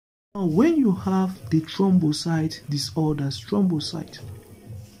Now, when you have the thrombocyte disorders,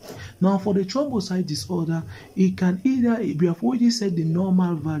 now for the thrombocyte disorder, it can either, we have already said the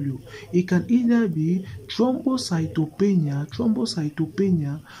normal value, it can either be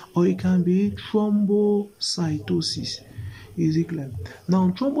thrombocytopenia, or it can be thrombocytosis. Is it clear? Now,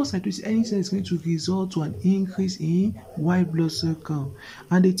 thrombocytosis, anything is going to result to an increase in white blood cell count.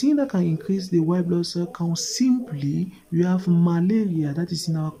 And the thing that can increase the white blood cell count, simply, we have malaria, that is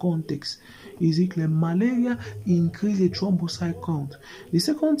in our context. Is it clear? Malaria increase the thrombocyte count. The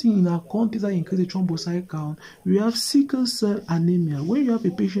second thing in our context that increase the thrombocyte count, we have sickle cell anemia. When you have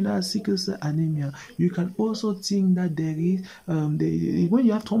a patient that has sickle cell anemia, you can also think that there is, when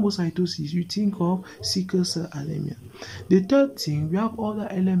you have thrombocytosis, you think of sickle cell anemia. The third thing, we have other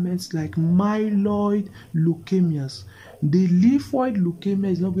elements like myeloid leukemias. The lymphoid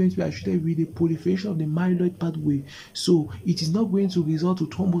leukemia is not going to be associated with the proliferation of the myeloid pathway, so it is not going to result to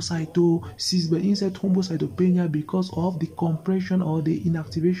thrombocytosis, but instead thrombocytopenia because of the compression or the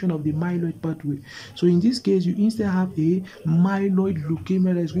inactivation of the myeloid pathway. So in this case, you instead have a myeloid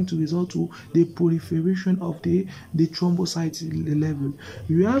leukemia that is going to result to the proliferation of the thrombocyte level.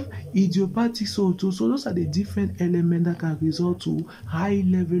 You have idiopathic, so those are the different elements that can result to high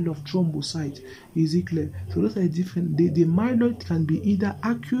level of thrombocyte. Is it clear? So those are the different. The myeloid can be either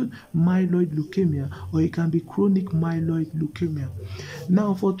acute myeloid leukemia or it can be chronic myeloid leukemia.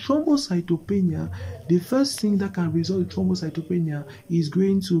 Now, for thrombocytopenia, the first thing that can result in thrombocytopenia is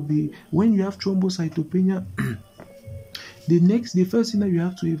going to be when you have thrombocytopenia. The first thing that you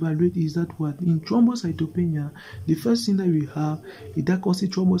have to evaluate is that what in thrombocytopenia, the first thing that we have that causes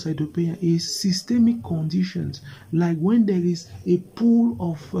thrombocytopenia is systemic conditions, like when there is a pool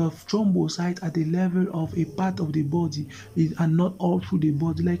of thrombocytes at the level of a part of the body and not all through the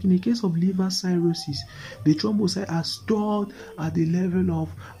body. Like in the case of liver cirrhosis, the thrombocytes are stored at the level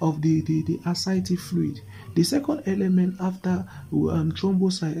of the ascitic fluid. The second element after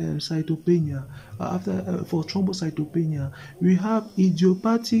thrombocytopenia, for thrombocytopenia, we have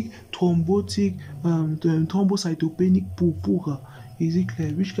idiopathic thrombocytopenic purpura. Is it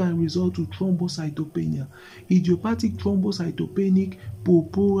clear? Which can result to thrombocytopenia. Idiopathic thrombocytopenic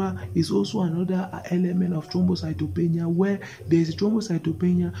purpura is also another element of thrombocytopenia, where there is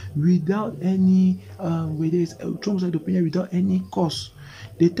thrombocytopenia without any cause.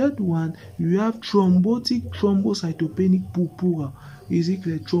 The third one, you have thrombotic thrombocytopenic purpura. Is it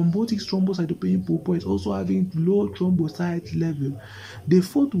clear? Thrombotic thrombocytopenic purpura is also having low thrombocyte level. The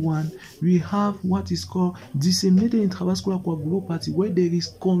fourth one, we have what is called disseminated intravascular coagulopathy, where there is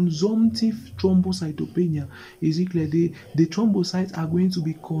consumptive thrombocytopenia. Is it clear? The thrombocytes are going to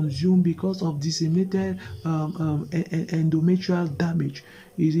be consumed because of disseminated endometrial damage.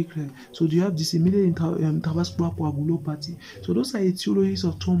 Is it clear? So you have disseminated intravascular coagulopathy. So those are etiologies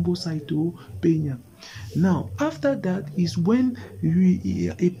of thrombocytopenia. Now, after that is when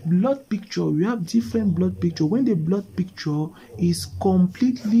a blood picture, we have different blood picture. When the blood picture is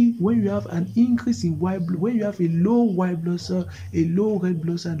completely, when you have an increase in white blood, when you have a low white blood cell, a low red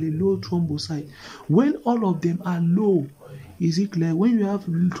blood cell, and a low thrombocyte, when all of them are low, is it clear? When you have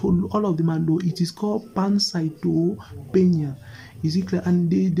all of them are low, it is called pancytopenia. Is it clear? And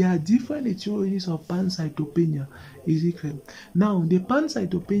there are different etiologies of pancytopenia. Is it clear? Now, the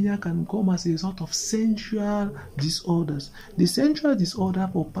pancytopenia can come as a result of central disorders. The central disorder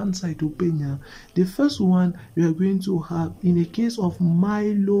for pancytopenia, the first one we are going to have in a case of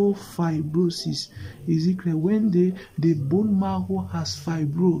myelofibrosis. Is it clear? When the bone marrow has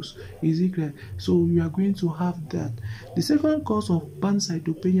fibrosed. Is it clear? So we are going to have that. The second cause of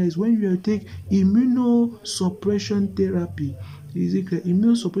pancytopenia is when you take immunosuppression therapy. Is it clear?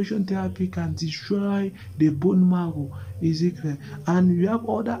 Immunosuppression therapy can destroy the bone marrow. Is it clear? And you have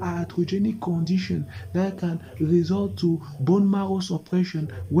other iatrogenic conditions that can result to bone marrow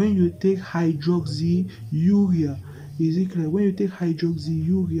suppression when you take hydroxyurea. Is it clear? When you take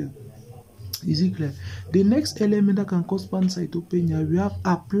hydroxyurea. Is it clear? The next element that can cause pancytopenia, we have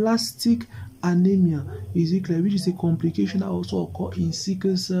aplastic anemia. Is it clear? Which is a complication that also occurs in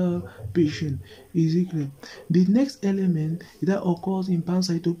sickle cell patient. Is it clear? The next element that occurs in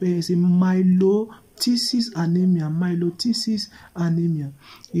pancytopenia is a myelolytic anemia.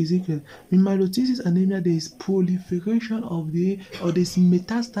 Is it clear? In myelolytic anemia, there is proliferation of this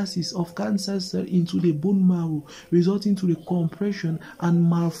metastasis of cancer cell into the bone marrow, resulting to the compression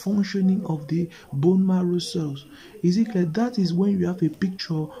and malfunctioning of the bone marrow cells. Is it clear? That is when you have a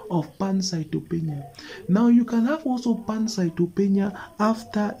picture of pancytopenia. Now, you can have also pancytopenia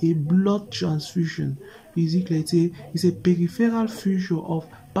after a blood transfusion. Is it clear? It's a peripheral feature of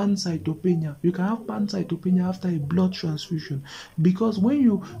pancytopenia. You can have pancytopenia after a blood transfusion, because when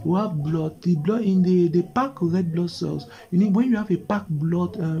you have blood, the blood in the packed red blood cells, you need, when you have a packed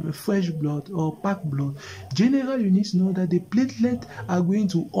blood, fresh blood or packed blood, generally you need to know that the platelets are going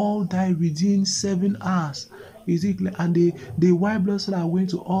to all die within 7 hours. Is it clear? And the white blood cells are going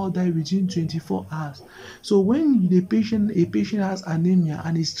to all die within 24 hours. So when a patient has anemia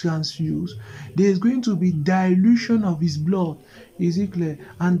and is transfused, there is going to be dilution of his blood. Is it clear?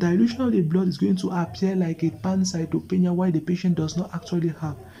 And dilution of the blood is going to appear like a pancytopenia, while the patient does not actually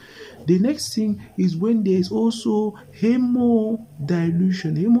have. The next thing is when there is also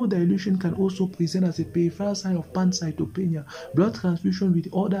hemodilution. Hemodilution can also present as a peripheral sign of pancytopenia. Blood transfusion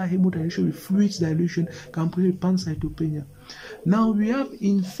with other hemodilution with fluid dilution can present pancytopenia. Now we have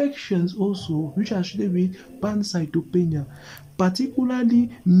infections also which are associated with pancytopenia, particularly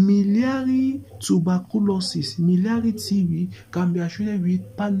miliary tuberculosis. Miliary TB can be associated with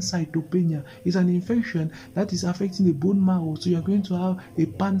pancytopenia. It's an infection that is affecting the bone marrow, so you're going to have a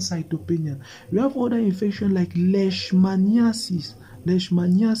pancytopenia. We have other infections like leishmaniasis.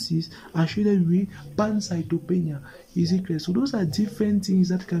 Leishmaniasis associated with pancytopenia. Is it clear? So those are different things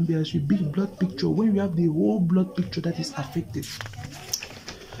that can be as a big blood picture when we have the whole blood picture that is affected.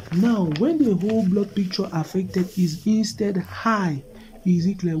 Now, when the whole blood picture affected is instead high, is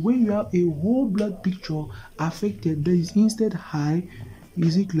it clear? When you have a whole blood picture affected that is instead high,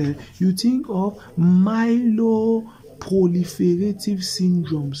 is it clear? You think of myeloproliferative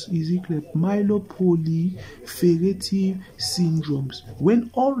syndromes. Is it clear? Myeloproliferative syndromes. When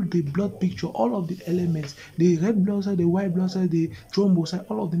all the blood picture, all of the elements, the red blood cell, the white blood cell, the thrombocyte,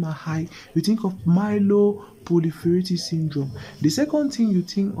 all of them are high, you think of myeloproliferative syndrome. The second thing you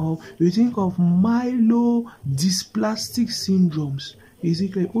think of myelodysplastic syndromes. Is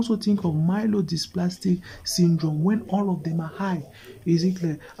it clear? Also think of myelodysplastic syndrome when all of them are high. Is it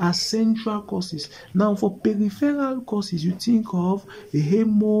clear? As central causes. Now for peripheral causes, you think of a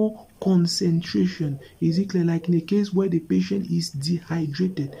hemoconcentration. Is it clear? Like in a case where the patient is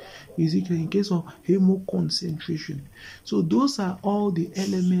dehydrated. Is it clear? In case of hemoconcentration. So those are all the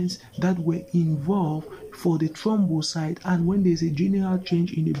elements that were involved for the thrombocyte and when there's a general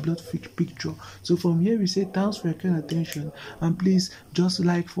change in the blood picture. So from here we say thanks for your kind attention, and please just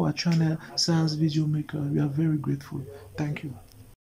like for our channel Science Video Maker. We are very grateful. Thank you.